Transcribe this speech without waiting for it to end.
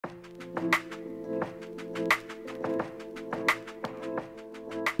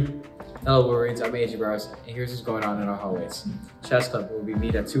Hello Wolverines, I'm AJ Barros, and here's what's going on in our hallways. Chess Club will be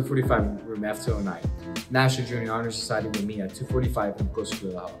meet at 2:45 in room F209. National Junior Honor Society will meet at 2:45 in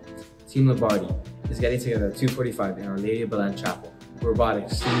Costa Hall. Team Lombardi is getting together at 2:45 in Our Lady of Belen Chapel.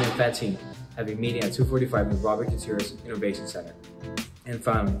 Robotics, Team and Fat Team have a meeting at 2:45 in the Robert Gutierrez Innovation Center. And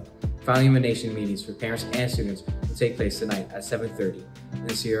finally, final illumination meetings for parents and students will take place tonight at 7:30 in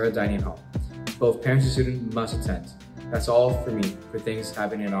the Sierra Dining Hall. Both parents and students must attend. That's all for me for things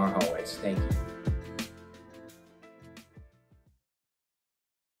happening in our hallways. Thank you.